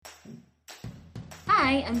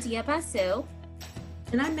Hi, I'm Dia Basu,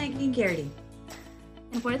 And I'm Megan Garrity.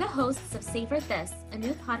 and we're the hosts of Savor This, a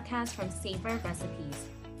new podcast from Savor Recipes.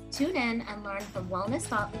 Tune in and learn from wellness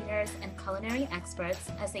thought leaders and culinary experts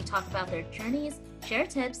as they talk about their journeys, share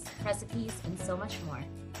tips, recipes, and so much more.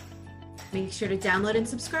 Make sure to download and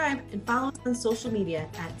subscribe and follow us on social media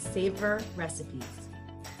at Savor Recipes.